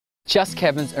Just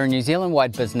Cabins are a New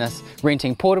Zealand-wide business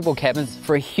renting portable cabins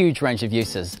for a huge range of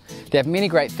uses. They have many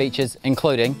great features,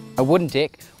 including a wooden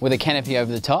deck with a canopy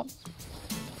over the top,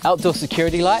 outdoor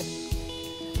security light,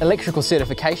 electrical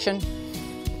certification,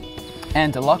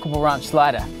 and a lockable ranch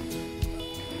slider.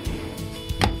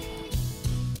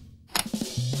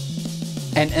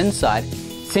 And inside,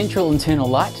 central internal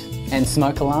light and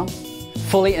smoke alarm,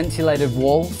 fully insulated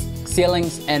walls,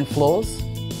 ceilings and floors,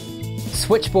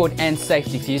 switchboard and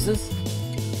safety fuses,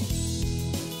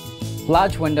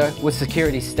 large window with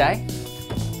security stay,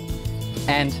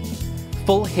 and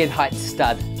full head height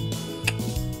stud.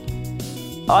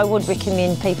 I would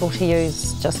recommend people to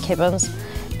use Just Cabins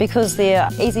because they're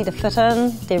easy to fit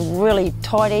in, they're really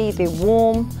tidy, they're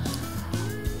warm,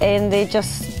 and they're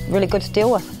just really good to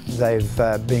deal with. They've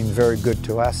been very good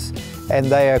to us, and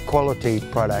they are a quality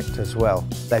product as well.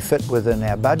 They fit within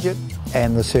our budget,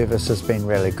 and the service has been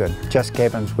really good. Just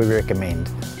Cabins we recommend.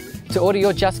 To order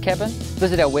your Just Cabin,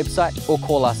 visit our website or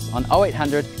call us on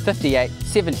 0800 58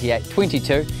 78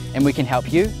 22 and we can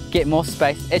help you get more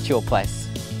space at your place.